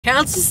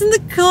Counselors in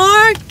the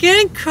car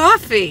getting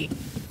coffee.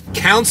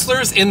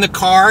 Counselors in the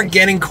car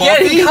getting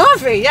coffee? Getting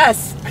coffee,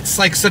 yes. It's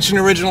like such an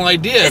original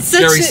idea.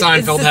 Jerry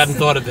Seinfeld hadn't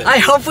thought of it. I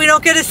hope we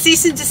don't get a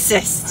cease and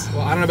desist.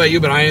 Well, I don't know about you,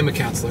 but I am a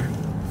counselor.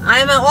 I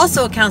am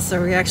also a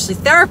counselor. We're actually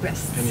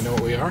therapists. And you know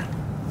what we are?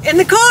 In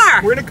the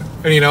car. We're in a,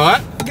 and you know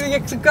what? We're gonna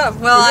get some coffee.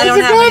 Well, I don't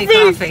have any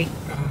coffee.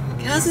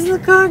 Counselors in the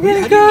car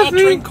getting coffee. How do you not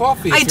drink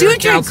coffee? I do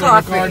drink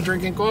coffee. In the car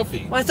drinking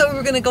coffee. Well, I thought we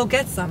were gonna go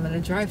get some in a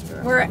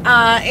drive-thru. We're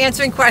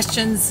answering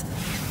questions,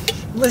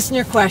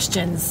 listener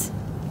questions.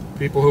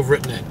 People who've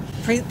written in.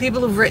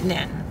 People who've written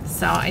in.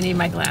 So I need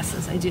my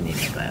glasses. I do need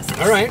my glasses.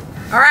 All right.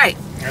 All right.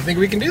 I think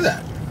we can do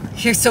that.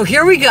 So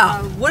here we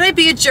go. Would I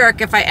be a jerk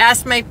if I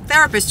asked my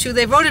therapist who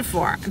they voted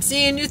for? I'm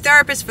seeing a new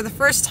therapist for the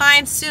first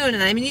time soon,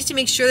 and I need to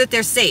make sure that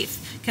they're safe.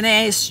 Can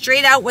I ask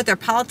straight out what their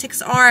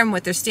politics are and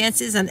what their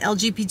stance is on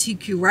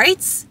LGBTQ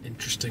rights?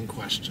 Interesting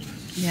question.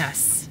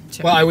 Yes.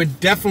 Well, I would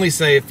definitely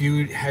say if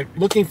you had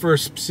looking for a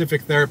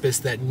specific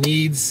therapist that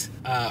needs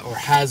or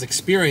has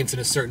experience in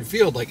a certain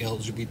field like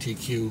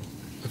LGBTQ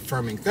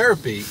affirming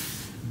therapy,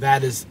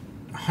 that is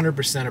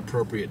 100%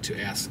 appropriate to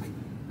ask,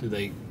 do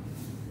they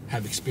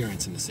have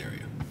experience in this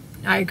area?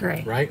 I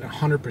agree. Right?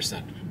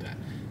 100% of that.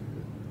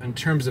 In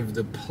terms of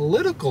the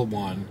political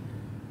one,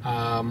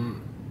 I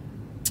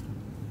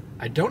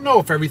don't know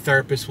if every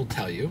therapist will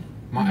tell you.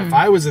 If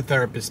I was a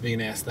therapist being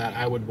asked that,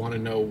 I would want to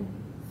know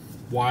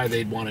why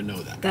they'd want to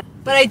know that.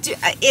 But I do,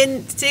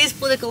 in today's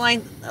political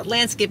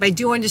landscape, I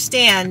do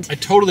understand. I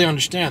totally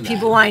understand that.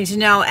 People wanting to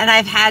know, and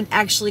I've had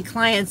actually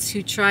clients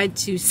who tried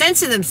to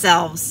censor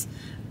themselves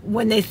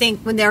when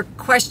they're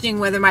questioning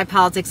whether my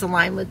politics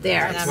align with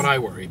theirs. That's what I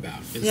worry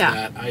about.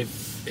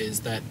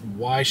 Is that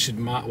why should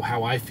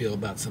how I feel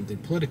about something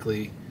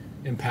politically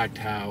impact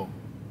how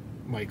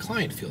my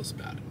client feels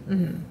about it?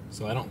 Mm-hmm.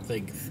 So I don't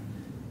think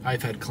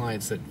I've had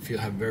clients that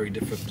have very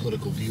different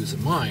political views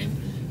than mine,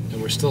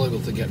 and we're still able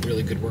to get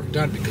really good work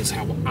done because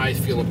how I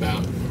feel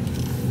about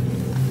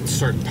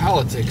certain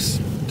politics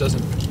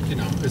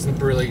isn't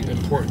really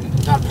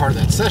important, not part of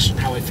that session.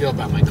 How I feel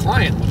about my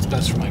client, what's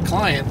best for my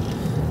client,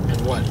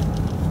 and what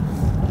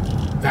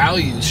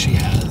values she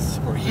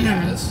has or he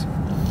has,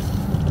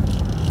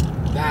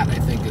 that I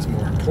think is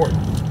more important.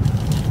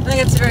 I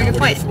think that's a very good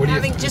point.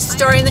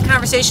 Starting the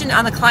conversation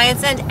on the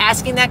client's end,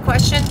 asking that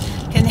question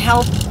can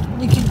help.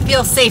 You can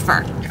feel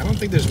safer. I don't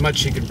think there's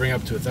much you can bring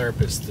up to a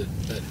therapist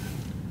that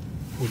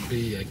would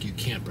be like you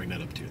can't bring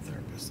that up to your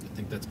therapist. I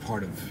think that's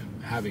part of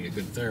having a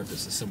good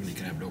therapist is someone you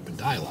can have an open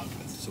dialogue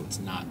with. So it's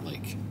not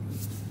like you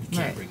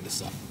can't bring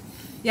this up.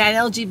 Yeah, and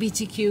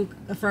LGBTQ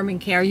affirming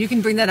care, you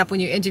can bring that up when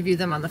you interview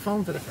them on the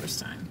phone for the first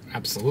time.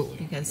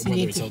 Absolutely. Because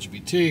whether it's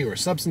LGBT or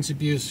substance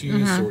abuse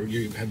use, or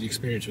you have the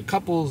experience with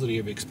couples, or you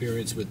have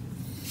experience with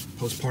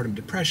postpartum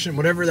depression,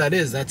 whatever that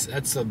is,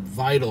 that's a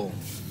vital.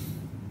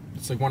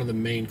 It's like one of the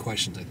main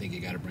questions I think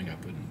you got to bring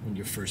up when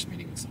you're first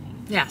meeting with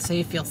someone. Yeah, so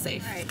you feel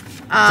safe. Right. It's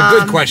a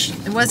good question.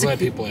 I'm glad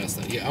people ask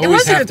that. Yeah, it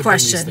was a good to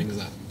question. Bring these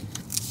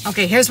things up.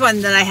 Okay, here's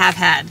one that I have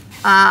had.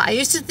 I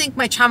used to think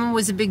my trauma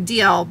was a big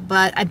deal,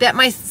 but I bet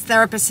my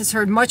therapist has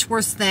heard much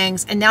worse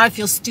things, and now I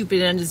feel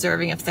stupid and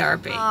undeserving of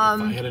therapy. If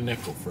I had a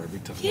nickel for every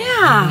time.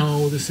 Yeah.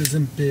 No, this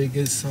isn't big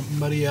as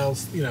somebody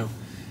else,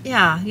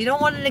 Yeah, you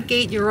don't want to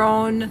negate your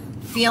own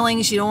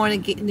feelings. You don't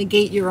want to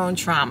negate your own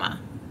trauma.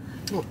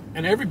 Well,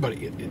 and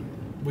everybody,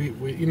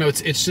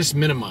 it just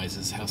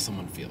minimizes how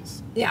someone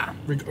feels. Yeah.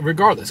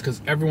 Regardless,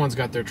 because everyone's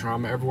got their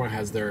trauma. Everyone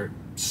has their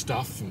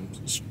stuff and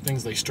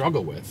things they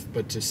struggle with.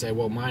 But to say,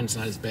 well, mine's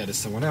not as bad as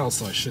someone else,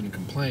 so I shouldn't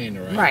complain,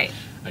 or I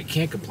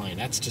can't complain.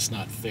 That's just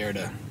not fair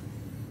to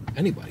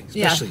anybody,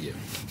 especially you.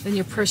 Then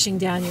you're pushing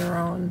down your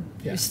own.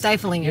 Yes. You're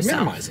stifling yourself.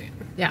 You're minimizing it.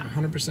 Yeah.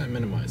 100%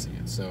 minimizing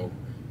it. So,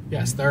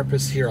 yes,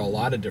 therapists hear a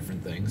lot of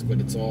different things,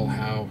 but it's all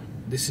how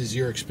this is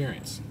your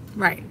experience.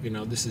 Right.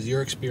 This is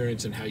your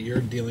experience and how you're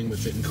dealing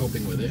with it and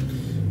coping with it,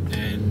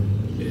 and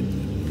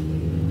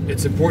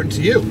it's important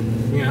to you.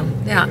 Yeah.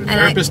 And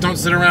therapists don't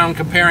sit around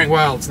comparing.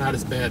 Well, it's not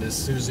as bad as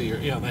Susie,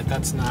 or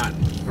that's not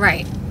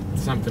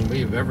something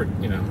we've ever.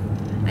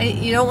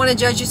 You don't want to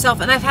judge yourself,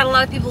 and I've had a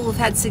lot of people who've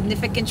had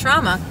significant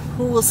trauma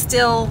who will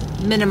still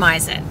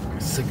minimize it.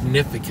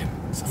 Significant.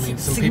 I mean,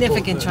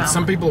 trauma.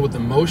 Some people with the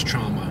most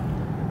trauma,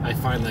 I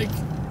find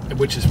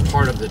which is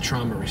part of the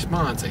trauma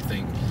response, I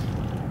think,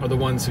 are the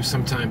ones who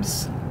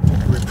sometimes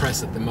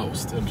repress it the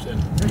most and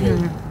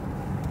will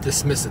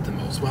dismiss it the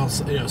most. Well,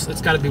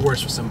 it's got to be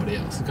worse for somebody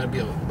else. It's got to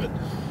be, but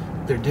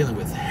they're dealing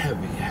with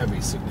heavy,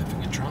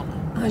 significant trauma.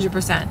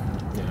 100%.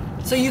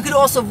 Yeah. So you could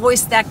also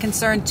voice that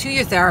concern to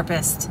your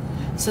therapist,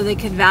 so they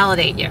could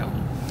validate you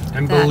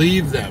and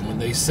believe them when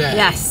they say,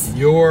 "Yes,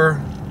 your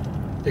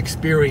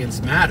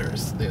experience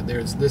matters."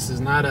 This is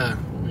not as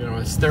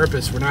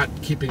therapists, we're not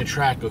keeping a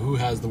track of who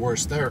has the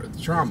worst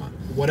trauma.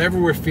 Whatever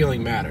we're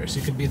feeling matters.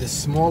 It could be the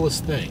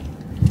smallest thing,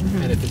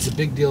 and if it's a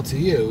big deal to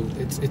you,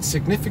 it's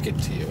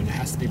significant to you, and it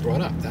has to be brought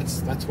up.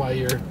 That's why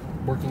you're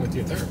working with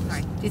your therapist.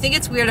 Right. Do you think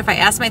it's weird if I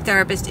ask my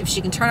therapist if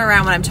she can turn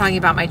around when I'm talking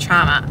about my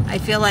trauma? I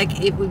feel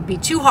like it would be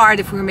too hard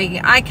if we were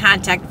making eye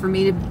contact for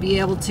me to be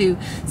able to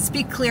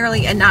speak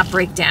clearly and not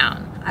break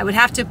down. I would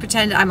have to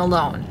pretend I'm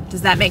alone.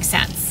 Does that make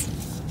sense?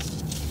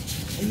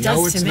 It does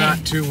no, it's to me.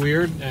 not too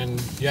weird, and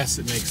yes,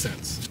 it makes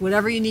sense.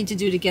 Whatever you need to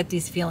do to get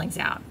these feelings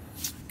out.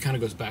 Kind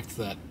of goes back to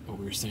that, what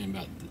we were saying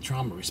about the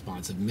trauma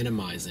response of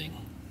minimizing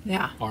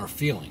our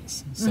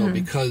feelings. So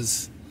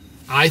because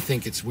I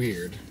think it's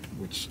weird,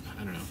 which,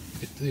 I don't know,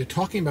 you're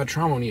talking about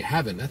trauma when you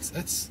haven't,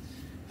 that's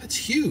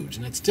huge,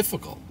 and that's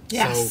difficult.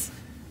 Yes. So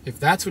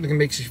if that's what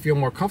makes you feel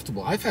more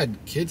comfortable, I've had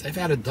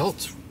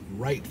adults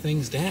write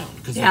things down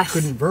because they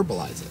couldn't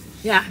verbalize it.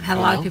 Yeah, I've had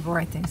a lot of people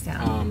write things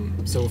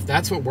down. So if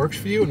that's what works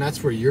for you and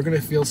that's where you're going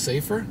to feel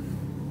safer,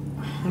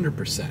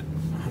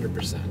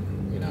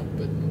 100%, you know,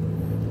 but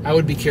I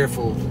would be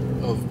careful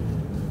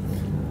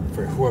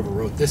for whoever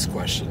wrote this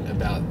question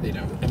about, you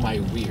know, am I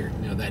weird?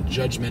 You know, that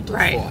judgmental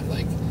thought,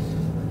 like,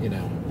 you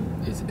know,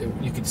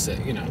 you could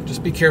say, you know,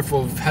 just be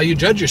careful of how you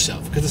judge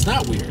yourself because it's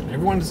not weird.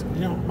 Everyone's,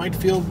 you know, might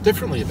feel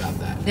differently about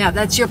that. Yeah,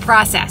 that's your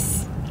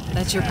process.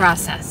 That's your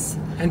process.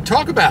 And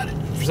talk about it.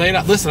 Say it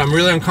out. Listen, I'm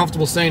really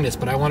uncomfortable saying this,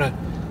 but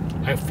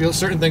I feel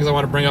certain things I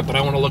want to bring up, but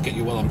I want to look at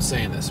you while I'm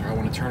saying this, or I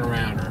want to turn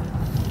around, or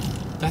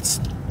that's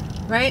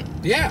right.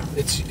 Yeah,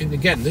 and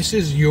again, this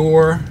is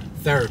your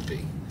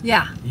therapy.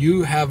 Yeah.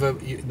 You have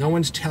no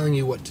one's telling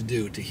you what to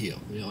do to heal.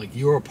 You know, like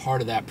you're a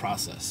part of that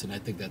process, and I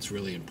think that's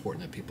really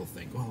important that people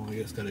think, oh, I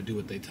just got to do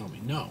what they tell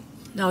me. No,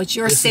 it's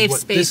your safe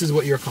space. This is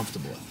what you're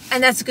comfortable with.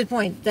 And that's a good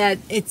point. That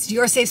it's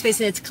your safe space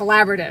and it's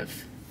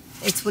collaborative.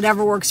 It's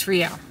whatever works for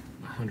you.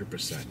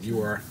 100%.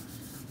 You are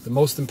the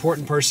most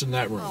important person in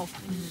that room. Oh.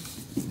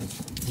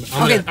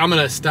 I'm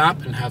gonna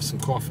stop and have some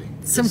coffee.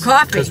 Some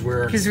coffee, because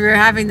we're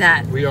having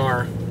that. We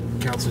are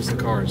counselors in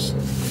cars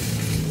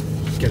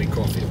getting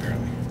coffee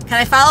apparently. Can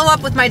I follow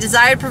up with my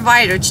desired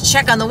provider to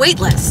check on the wait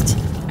list?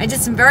 I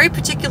did some very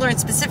particular and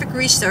specific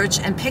research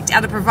and picked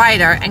out a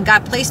provider and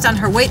got placed on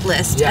her wait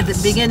list at the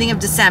beginning of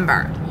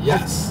December.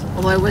 Yes.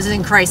 Although I wasn't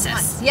in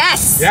crisis.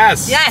 Yes.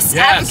 Yes. Yes.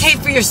 Advocate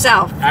for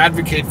yourself.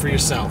 Advocate for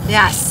yourself.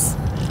 Yes.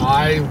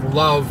 I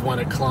love when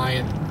a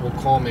client will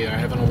call me, or I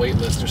have on a wait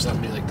list or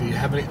something, like, do you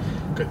have any?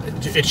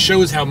 It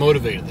shows how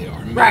motivated they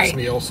are. It makes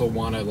me also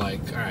want to, like,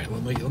 all right,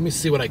 let me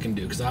see what I can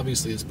do, because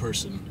obviously this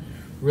person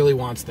really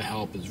wants to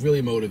help, is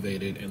really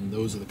motivated, and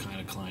those are the kind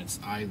of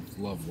clients I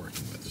love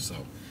working with.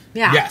 So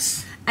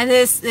yes. And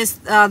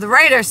the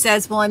writer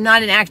says, well, I'm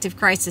not in active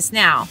crisis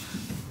now.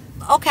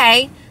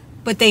 Okay,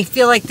 but they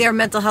feel like their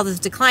mental health is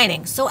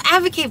declining. So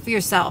advocate for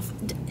yourself.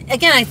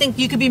 Again, I think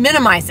you could be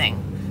minimizing.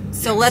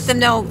 So let them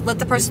know. Let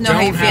the person know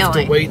how you're feeling. You don't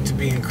have to wait to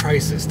be in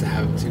crisis to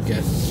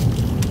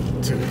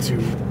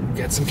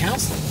get some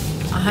counseling.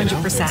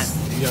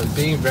 100%. You know,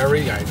 being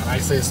very. I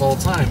say this all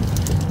the time.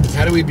 Is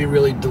how do we be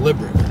really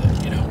deliberate with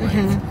it? You know, like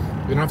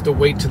we don't have to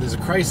wait till there's a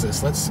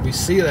crisis. We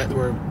see that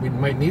we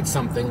might need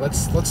something.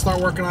 Let's start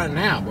working on it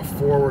now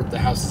before the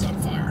house is on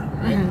fire.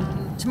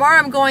 Right. Tomorrow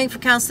I'm going for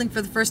counseling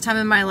for the first time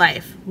in my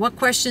life. What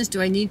questions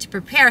do I need to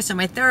prepare so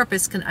my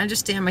therapist can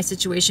understand my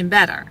situation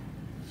better?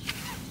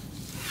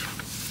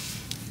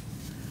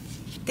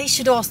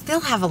 They'll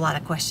have a lot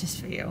of questions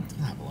for you.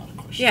 They'll have a lot of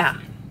questions. Yeah.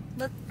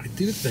 I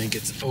do think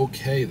it's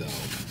okay though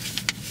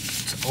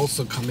to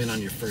also come in on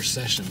your first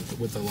session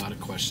with a lot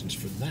of questions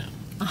for them.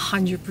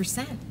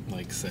 100%.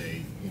 Like,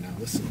 say, you know,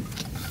 listen,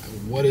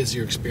 what is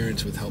your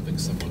experience with helping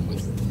someone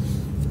with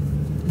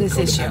this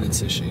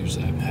codependence issues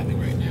I'm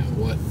having right now?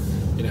 What,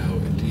 you know,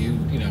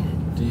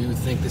 do you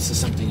think this is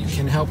something you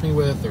can help me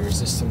with, or is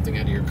this something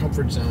out of your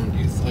comfort zone? Do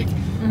you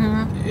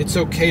it's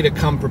okay to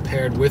come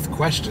prepared with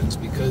questions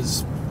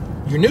because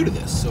you're new to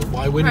this, so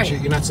why wouldn't you?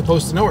 You're not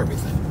supposed to know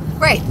everything.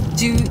 Right.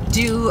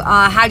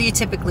 How do you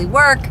typically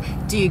work?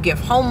 Do you give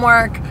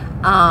homework?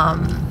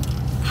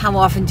 How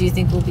often do you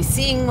think we'll be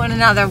seeing one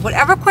another?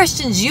 Whatever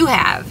questions you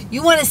have,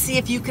 you want to see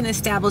if you can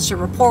establish a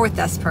rapport with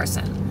this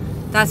person.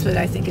 That's what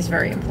I think is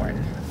very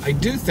important. I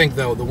do think,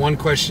 though, the one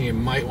question you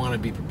might want to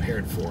be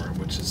prepared for,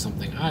 which is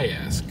something I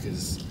ask,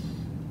 is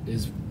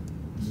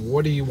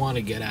what do you want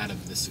to get out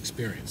of this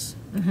experience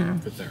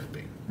for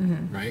therapy?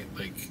 Right?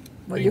 Like,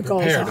 what your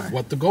goals are.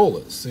 What the goal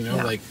is, you know,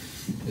 like,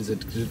 is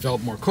it to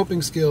develop more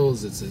coping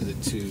skills? Is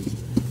it to,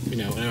 you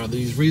know, are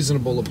these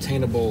reasonable,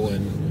 obtainable,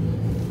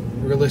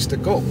 and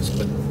realistic goals?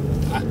 But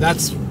I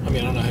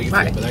don't know how you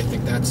feel, but I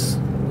think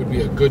would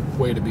be a good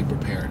way to be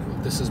prepared.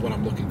 This is what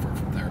I'm looking for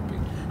from therapy.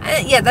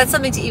 That's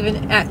something to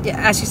even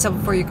ask yourself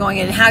before you're going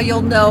in, how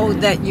you'll know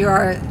that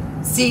you're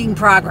seeing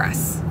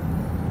progress,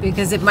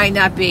 because it might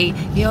not be,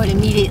 you know, an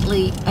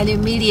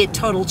immediate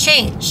total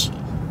change.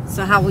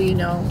 So how will you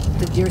know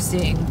that you're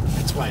seeing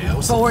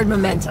forward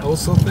momentum? I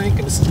also think,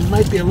 and this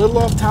might be a little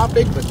off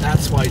topic, but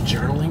that's why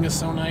journaling is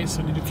so nice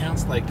when you do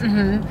counseling. Like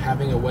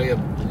having a way of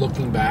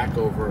looking back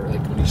over,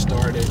 like when you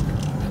started,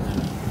 and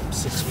then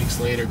 6 weeks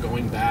later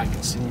going back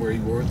and seeing where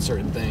you were with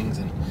certain things,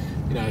 and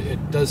you know,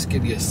 it does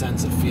give you a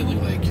sense of feeling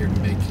like you're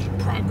making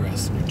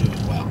progress and you're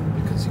doing well,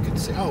 because you can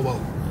say, oh well,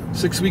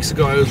 6 weeks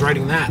ago I was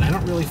writing that. I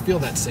don't really feel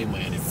that same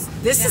way anymore.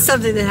 This is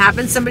something that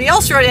happened. Somebody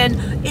else wrote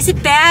in, is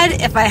it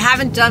bad if I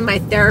haven't done my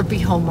therapy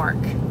homework?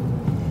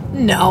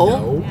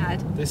 No.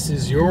 This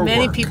is your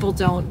Many work. people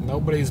don't.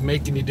 Nobody's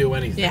making you do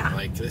anything. Yeah.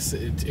 Like this,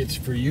 it's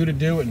for you to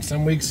do it. And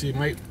some weeks you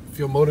might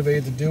feel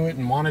motivated to do it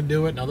and want to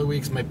do it. And other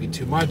weeks might be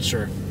too much,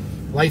 or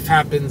life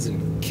happens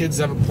and kids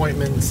have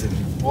appointments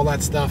and all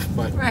that stuff.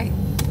 But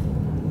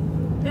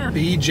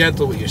be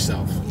gentle with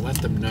yourself and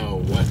let them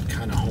know what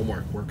kind of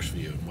homework works for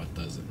you and what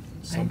doesn't.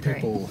 Some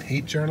people will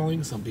hate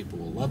journaling. Some people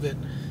will love it.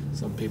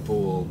 Some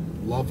people will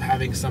love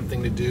having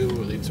something to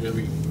do. It's a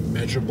really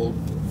measurable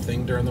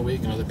thing during the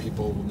week, and other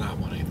people will not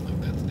want anything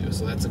like that to do.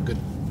 So that's a good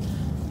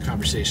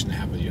conversation to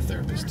have with your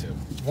therapist too.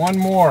 One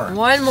more.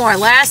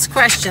 Last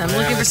question. I'm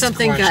looking for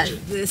something good.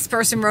 This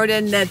person wrote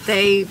in that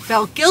they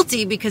felt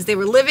guilty because they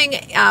were living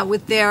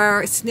with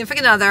their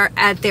significant other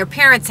at their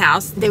parents'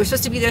 house. They were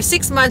supposed to be there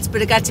 6 months,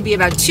 but it got to be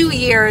about 2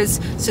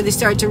 years. So they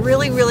started to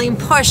really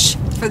push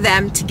for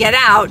them to get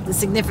out. The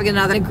significant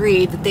other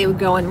agreed that they would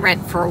go and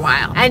rent for a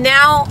while. And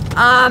now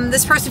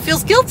this person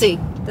feels guilty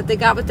that they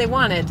got what they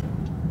wanted.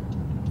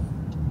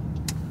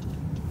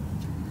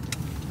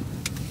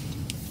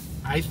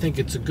 I think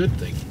it's a good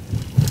thing.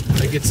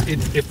 Like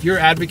if you're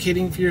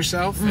advocating for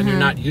yourself and you're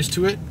not used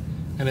to it,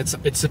 and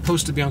it's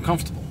supposed to be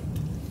uncomfortable.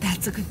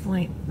 That's a good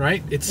point.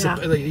 Right? It's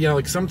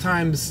like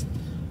sometimes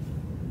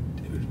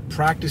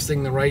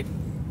practicing the right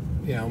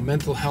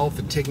mental health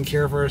and taking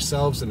care of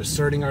ourselves and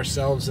asserting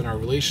ourselves in our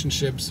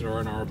relationships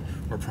or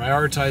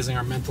prioritizing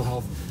our mental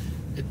health,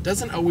 it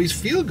doesn't always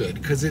feel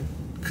good because it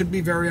could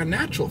be very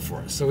unnatural for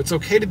us. So it's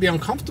okay to be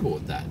uncomfortable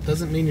with that. It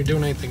doesn't mean you're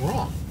doing anything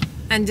wrong.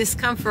 And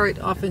discomfort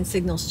often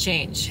signals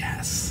change.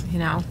 Yes.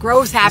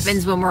 Growth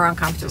happens when we're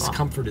uncomfortable.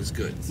 Discomfort is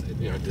good.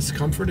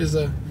 Discomfort is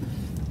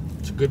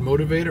it's a good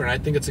motivator, and I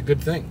think it's a good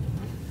thing.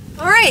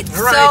 All right.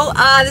 So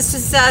this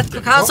is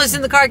the counselors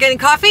in the car getting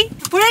coffee.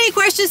 Put any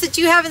questions that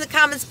you have in the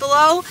comments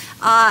below.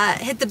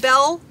 Hit the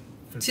bell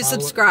to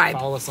subscribe.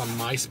 Follow us on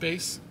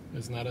MySpace.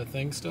 Isn't that a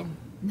thing still?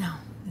 No,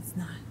 it's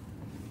not.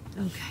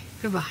 Okay.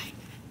 Goodbye.